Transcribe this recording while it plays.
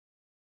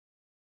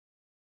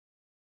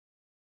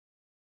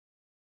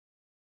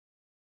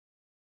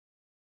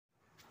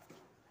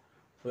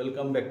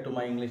Welcome back to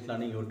my English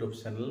Learning YouTube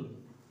channel.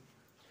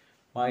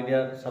 My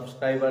dear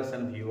subscribers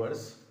and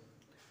viewers,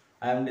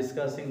 I am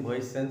discussing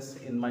voice sense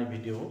in my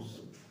videos.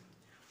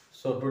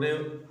 So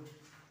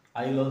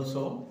I will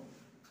also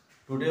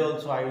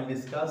I will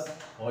discuss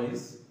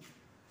voice,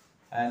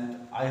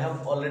 and I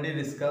have already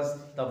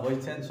discussed the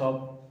voice sense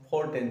of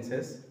four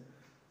tenses: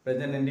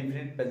 present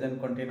indefinite, present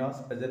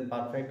continuous, present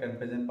perfect and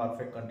present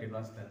perfect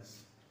continuous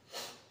tense.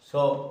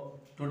 So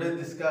today's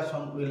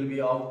discussion will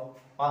be of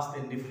past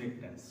indefinite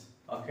tense.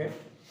 Okay.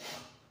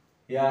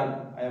 Here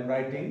I am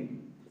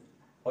writing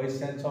voice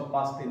sense of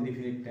past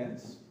indefinite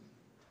tense.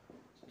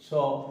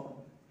 So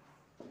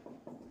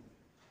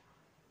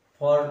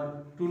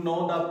for to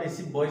know the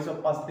passive voice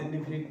of past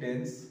indefinite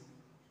tense,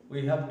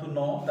 we have to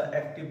know the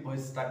active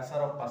voice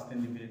structure of past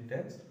indefinite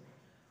tense,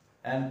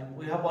 and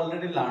we have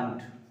already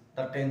learned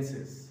the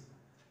tenses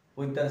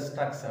with the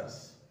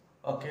structures.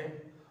 Okay,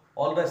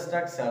 all the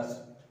structures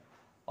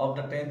of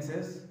the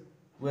tenses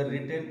were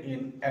written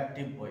in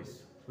active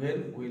voice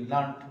when we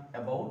learned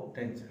about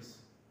tenses.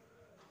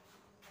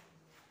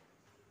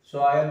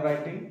 So I am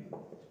writing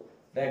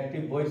the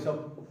active voice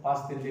of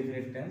past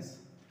indefinite tense.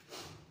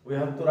 We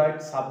have to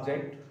write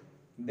subject,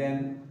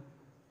 then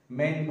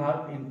main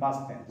verb in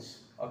past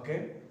tense.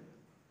 Okay,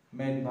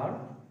 main verb,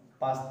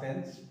 past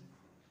tense.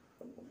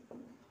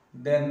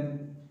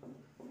 Then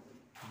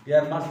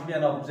there must be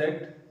an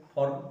object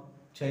for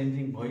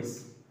changing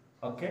voice.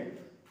 Okay,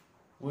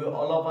 we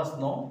all of us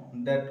know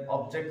that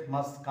object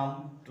must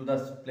come to the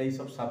place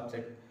of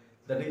subject.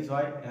 That is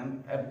why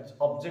an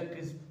object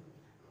is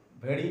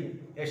very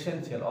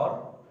essential,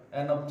 or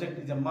an object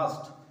is a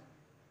must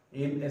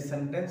in a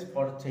sentence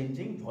for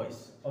changing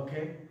voice.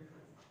 Okay,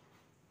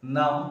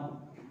 now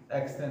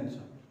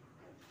extension.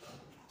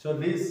 So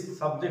this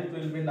subject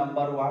will be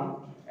number 1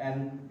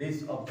 and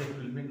this object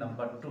will be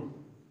number 2.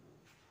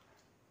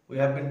 We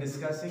have been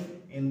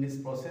discussing in this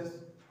process,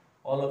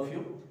 all of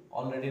you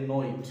already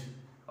know it.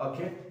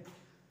 Okay,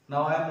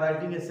 now I am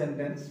writing a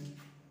sentence.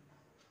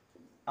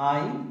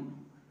 I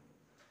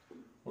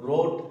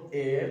wrote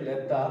a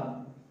letter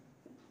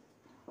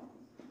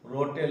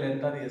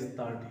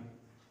yesterday.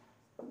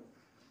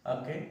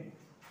 Okay,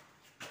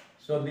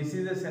 so this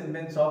is a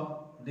sentence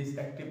of this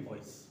active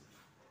voice.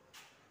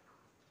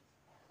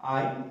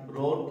 I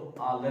wrote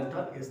a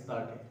letter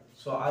yesterday.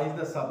 So I is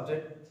the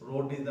subject,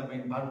 wrote is the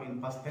main verb in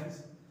past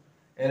tense,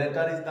 a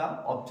letter is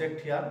the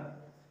object here,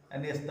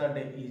 and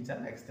yesterday is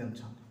an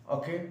extension.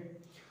 Okay,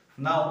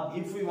 now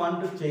if we want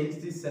to change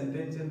this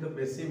sentence into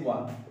passive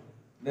one,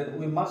 then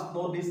we must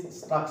know this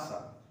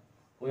structure.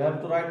 We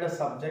have to write the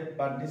subject,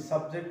 but this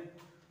subject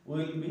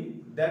will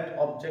be, that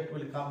object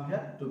will come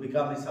here to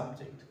become a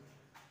subject.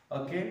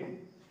 Okay,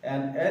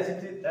 and as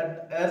it is,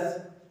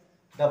 as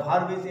the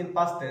verb is in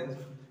past tense,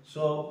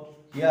 so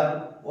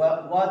here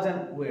was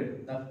and will,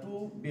 the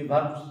two be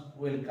verbs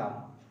will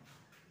come.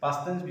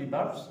 Past tense be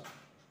verbs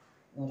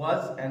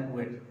was and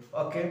will.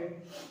 Okay,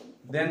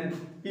 then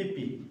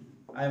PP,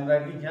 I am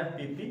writing here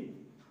PP.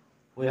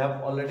 We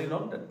have already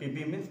known that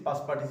PP means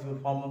past participle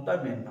form of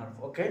the main verb.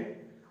 Okay,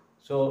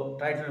 so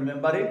try to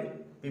remember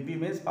it. PP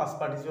means past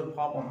participle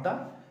form of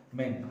the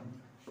main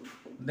verb.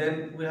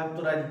 Then we have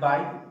to write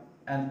by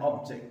an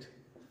object.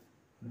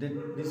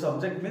 This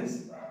object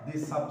means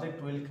this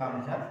subject will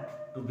come here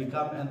to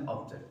become an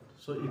object.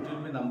 So it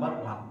will be number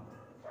 1.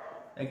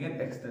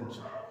 Again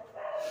extension.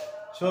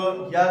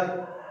 So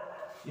here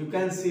you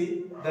can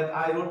see that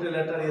I wrote a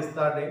letter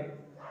yesterday.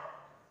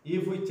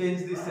 If we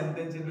change this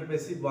sentence into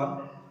passive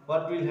one,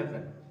 what will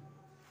happen?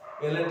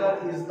 A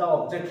letter is the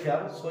object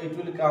here, so it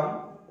will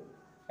come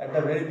at the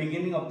very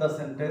beginning of the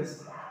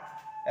sentence,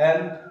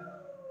 and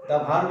the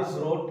verb is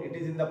wrote, it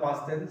is in the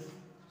past tense.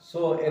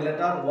 So a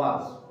letter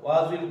was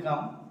will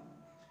come,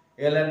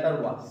 a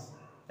letter was.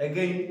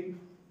 Again,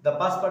 the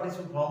past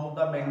participle form of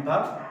the main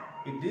verb,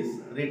 it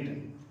is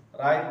written.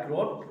 Write,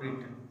 wrote,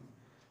 written.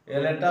 A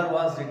letter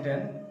was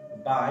written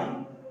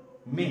by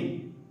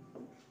me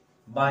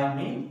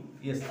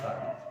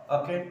yesterday.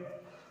 Okay,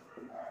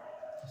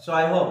 so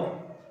I hope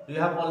you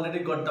have already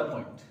got the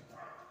point.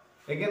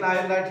 Again,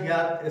 I will write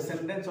here a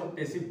sentence of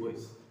passive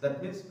voice,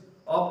 that means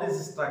of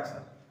this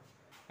structure,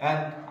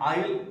 and I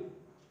will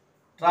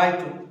try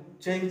to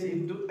change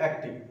into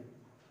active.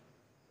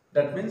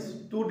 That means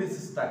to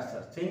this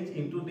structure, change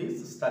into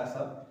this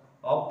structure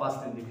of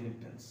past indefinite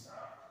tense.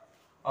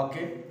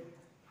 Okay,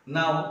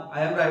 now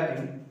I am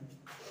writing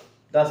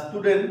the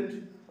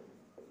student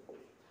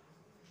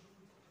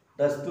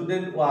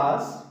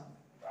was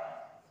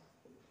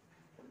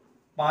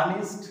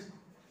punished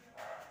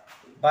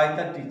by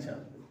the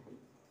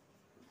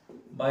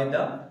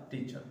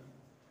teacher.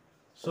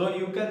 So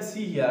you can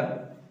see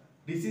here,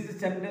 this is a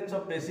sentence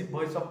of passive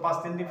voice of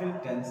past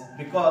indefinite tense,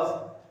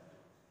 because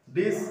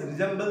this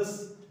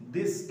resembles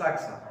this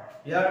structure.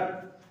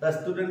 Here the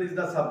student is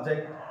the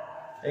subject,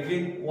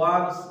 again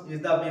was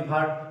is the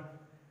verb,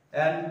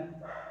 and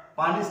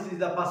punished is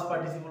the past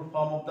participle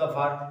form of the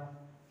verb,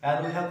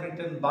 and we have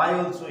written by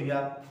also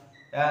here,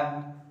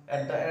 and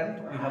at the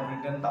end we have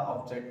written the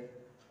object,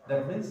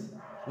 that means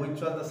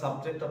which was the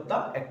subject of the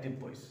active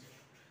voice.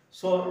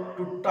 So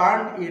to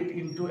turn it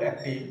into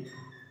active,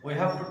 we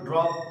have to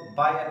drop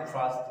by at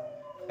first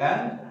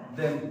and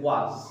then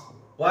was.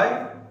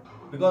 Why?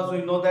 Because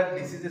we know that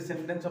this is a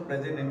sentence of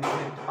present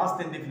indefinite,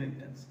 past indefinite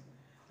tense.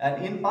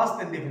 And in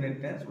past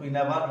indefinite tense, we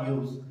never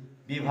use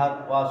be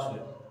verb was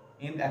will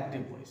in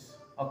active voice.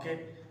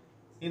 Okay?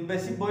 In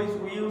passive voice,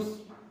 we use,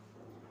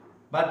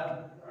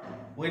 but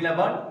we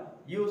never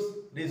use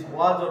this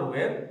was or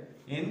were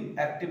in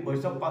active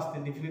voice of past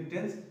indefinite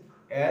tense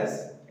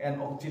as an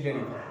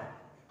auxiliary verb.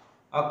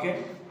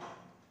 Okay,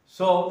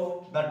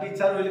 so the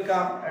teacher will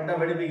come at the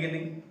very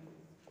beginning.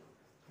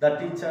 The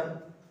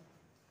teacher.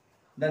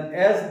 Then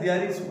as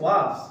there is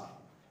was,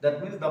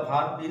 that means the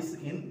verb is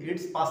in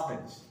its past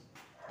tense.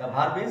 The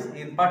verb is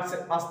in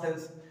past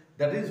tense.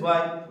 That is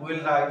why we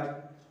will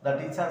write the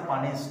teacher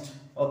punished.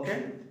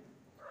 Okay,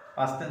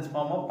 past tense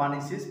form of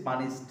punish is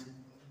punished.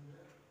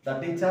 The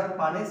teacher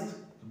punished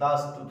the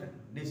student.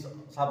 This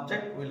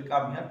subject will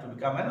come here to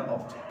become an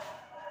object.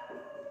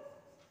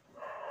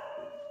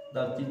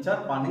 The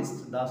teacher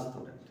punished the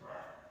student.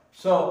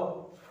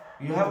 So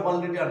you have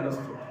already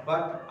understood,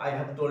 but I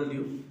have told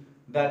you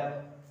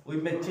that we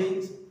may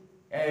change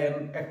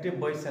an active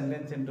voice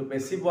sentence into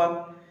passive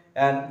one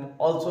and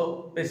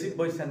also passive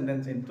voice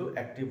sentence into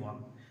active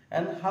one.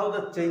 And how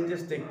the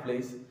changes take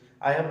place,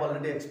 I have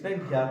already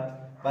explained here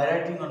by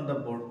writing on the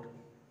board,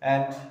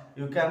 and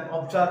you can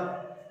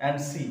observe and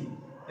see.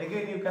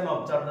 Again, you can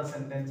observe the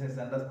sentences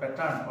and the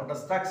pattern or the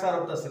structure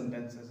of the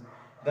sentences.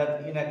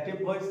 That in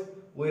active voice,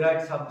 we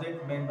write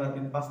subject, main verb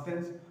in past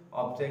tense,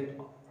 object,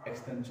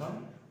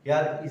 extension.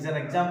 Here is an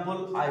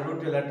example. I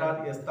wrote a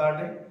letter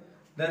yesterday.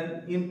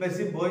 Then in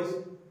passive voice,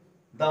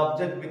 the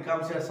object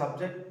becomes a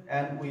subject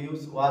and we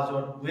use was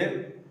or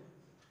were.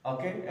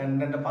 Okay,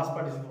 and then the past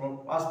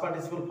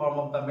participle form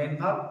of the main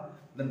verb.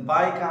 Then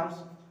by comes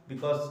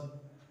because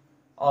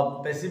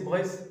of passive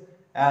voice,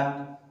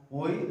 and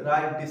we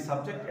write this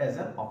subject as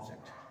an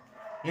object.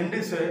 In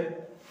this way,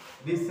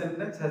 this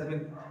sentence has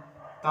been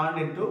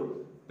turned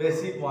into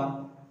passive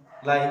one,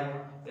 like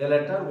a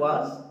letter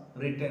was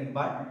written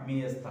by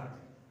me yesterday.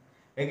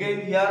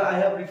 Again, here I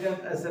have written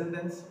a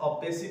sentence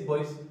of passive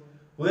voice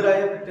where I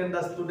have written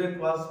the student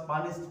was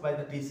punished by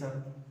the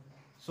teacher.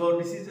 So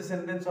this is a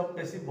sentence of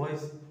passive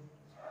voice.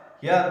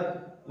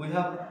 Here we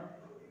have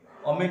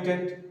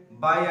omitted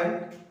by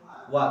and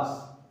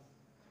was.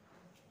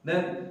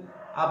 Then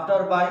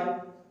after by,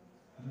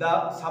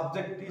 the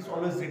subject is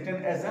always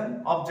written as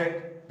an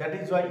object. That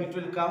is why it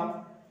will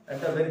come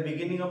at the very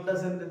beginning of the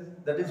sentence.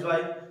 That is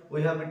why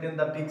we have written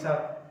the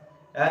teacher.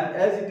 And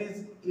as it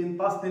is in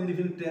past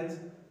indefinite tense,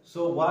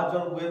 so was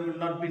or were will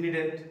not be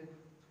needed.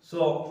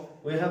 So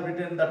we have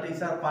written the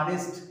teacher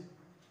punished,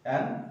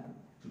 and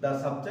the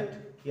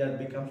subject here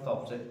becomes the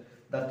object.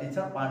 The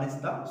teacher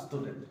punished the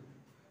student.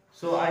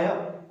 So I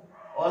have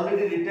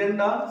already written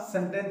the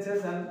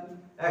sentences and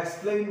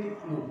explained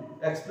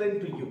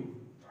to you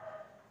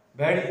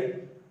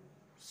very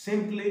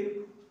simply.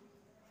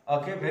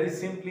 Okay, very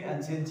simply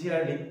and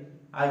sincerely.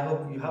 I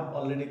hope you have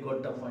already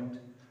got the point.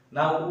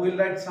 Now we will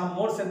write some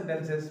more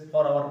sentences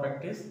for our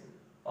practice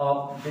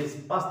of this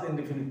past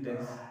indefinite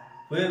tense,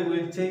 where we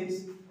will change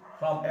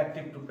from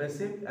active to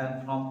passive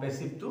and from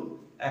passive to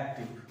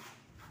active.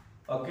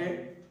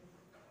 Okay.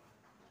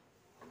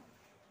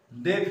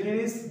 They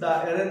finished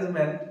the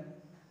arrangement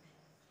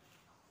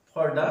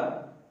for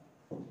the.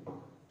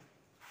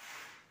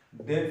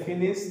 They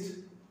finished.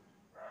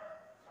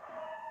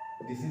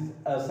 This is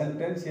a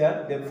sentence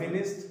here. They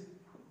finished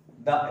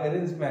the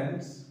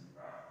arrangements.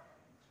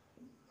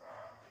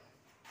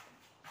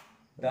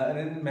 The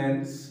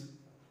arrangements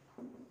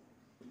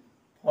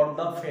for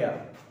the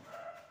fair.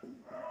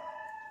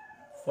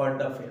 For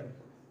the fair.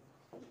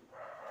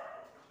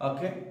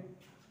 Okay.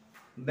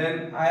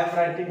 Then I am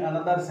writing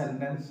another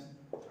sentence.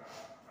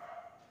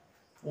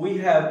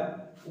 We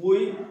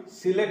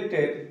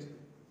selected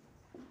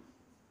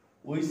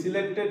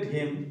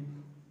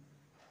him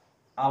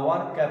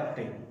our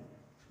captain.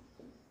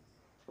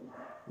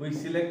 We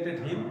selected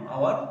him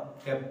our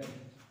captain.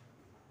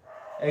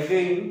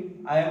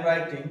 Again, I am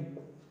writing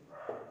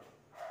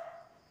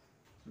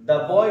the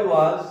boy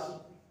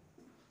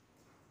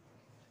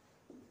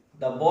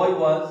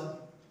was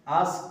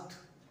asked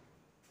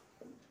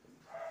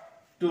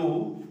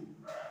to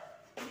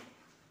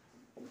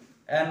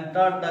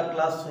enter the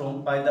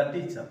classroom by the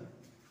teacher.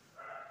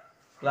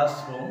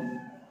 Classroom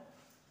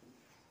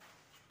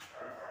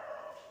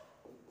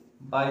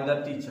by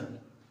the teacher.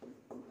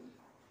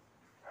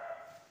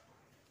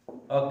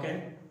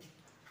 Okay.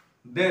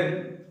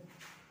 Then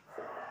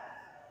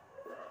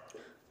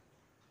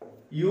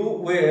you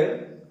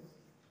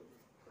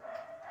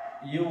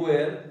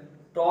were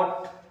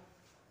taught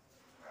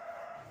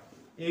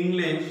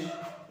English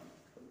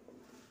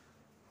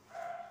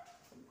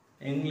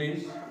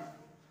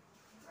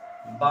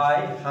by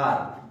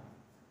her.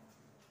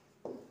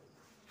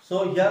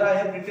 So here I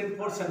have written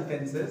 4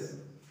 sentences,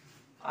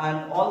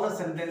 and all the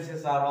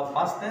sentences are of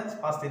past tense,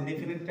 past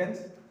indefinite tense.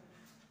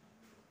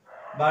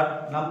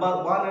 But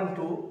number 1 and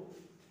 2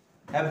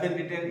 have been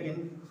written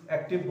in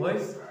active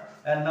voice,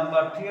 and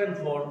number 3 and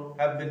 4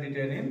 have been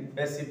written in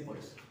passive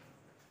voice.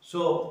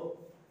 So,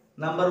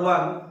 number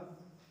 1,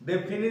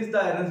 they finish the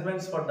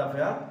arrangements for the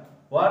fair.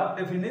 What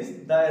they finish?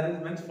 The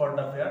arrangements for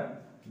the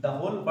fair. The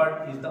whole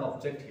part is the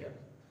object here.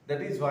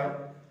 That is why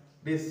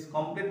this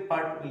complete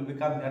part will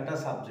become meta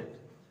subject.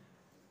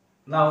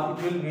 Now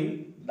it will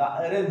be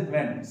the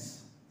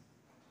arrangements.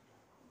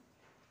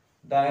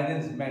 The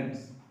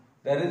arrangements.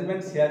 The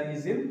arrangements here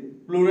is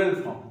in plural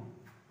form.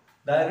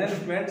 The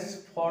arrangements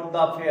for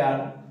the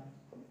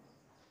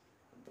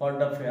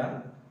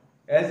fair.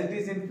 As it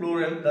is in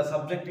plural, the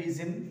subject is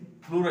in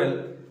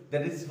plural.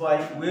 That is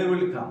why where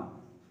will come.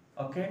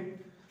 Okay.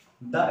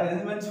 The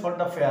arrangements for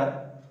the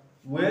fair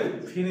were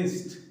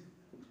finished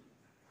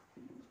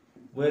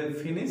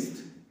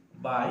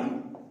by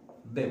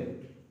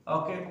them.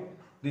 Okay.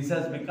 This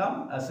has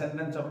become a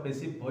sentence of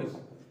passive voice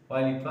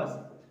while it was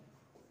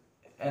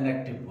an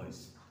active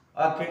voice.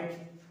 Okay.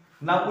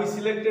 Now we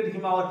selected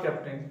him our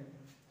captain.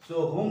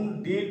 So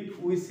whom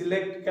did we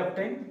select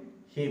captain?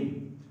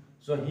 Him.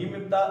 So him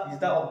is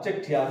the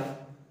object here,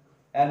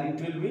 and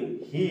it will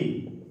be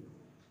he.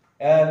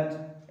 And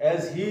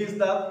as he is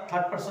the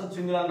third person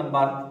singular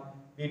number,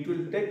 it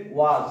will take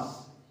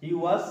was. He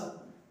was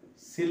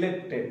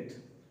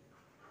selected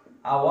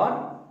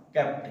our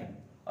captain.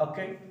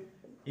 Okay.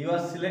 He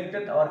was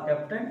selected our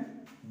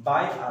captain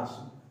by us.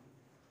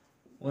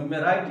 We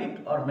may write it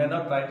or may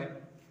not write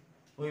it.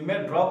 We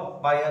may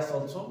drop by us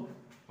also,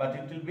 but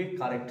it will be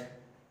correct.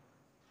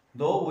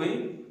 Though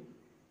we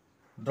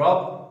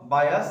drop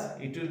by us,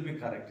 it will be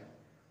correct.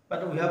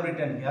 But we have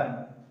written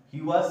here,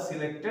 he was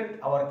selected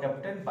our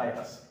captain by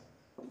us.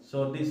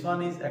 So this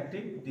one is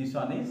active, this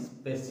one is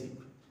passive.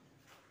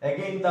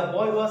 Again, the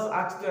boy was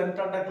asked to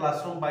enter the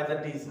classroom by the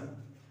teacher.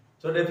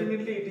 So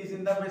definitely it is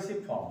in the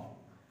passive form.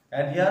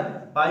 And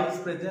here by is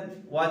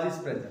present, was is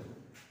present.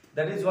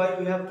 That is why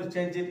we have to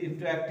change it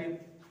into active.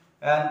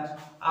 And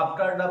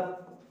after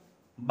the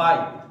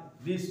by,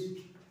 this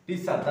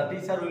teacher, the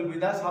teacher will be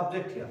the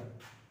subject here.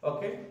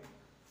 Okay.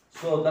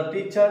 So the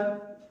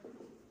teacher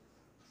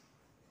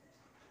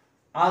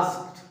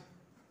asked,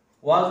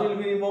 was will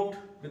be removed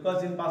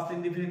because in past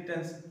indefinite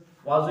tense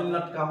was will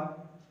not come.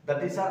 The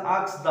teacher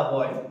asked the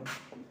boy.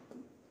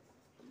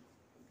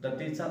 The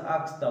teacher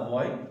asked the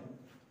boy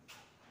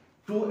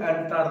to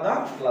enter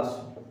the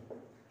classroom.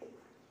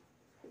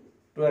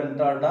 To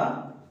enter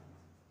the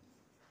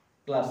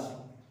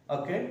classroom.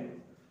 Okay.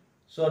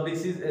 So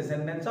this is a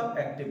sentence of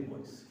active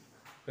voice.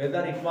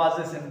 Whether it was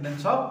a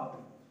sentence of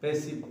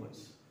passive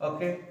voice.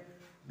 Okay.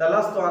 The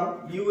last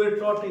one, you were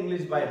taught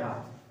English by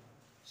her.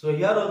 So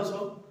here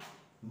also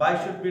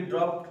by should be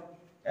dropped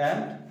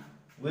and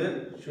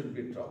will should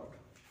be dropped.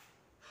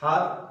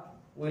 Her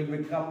will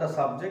become the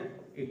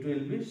subject, it will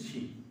be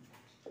she.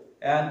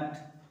 And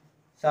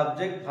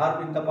subject,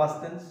 verb in the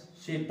past tense,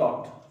 she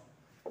taught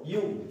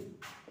you.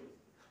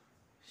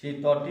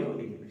 She taught you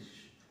English.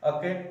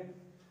 Okay.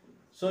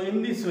 So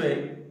in this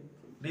way,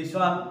 this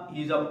one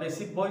is of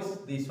passive voice,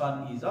 this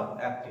one is of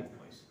active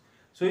voice.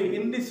 So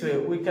in this way,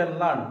 we can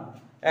learn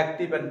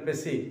active and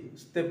passive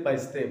step by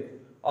step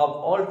of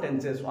all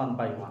tenses one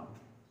by one.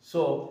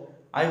 So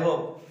I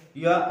hope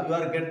you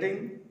are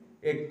getting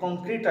a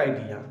concrete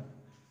idea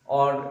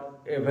or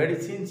a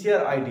very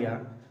sincere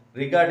idea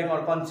regarding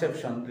or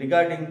conception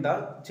regarding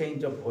the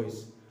change of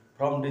voice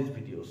from these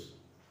videos.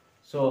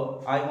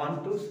 So I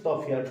want to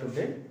stop here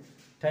today.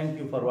 Thank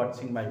you for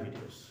watching my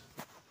videos.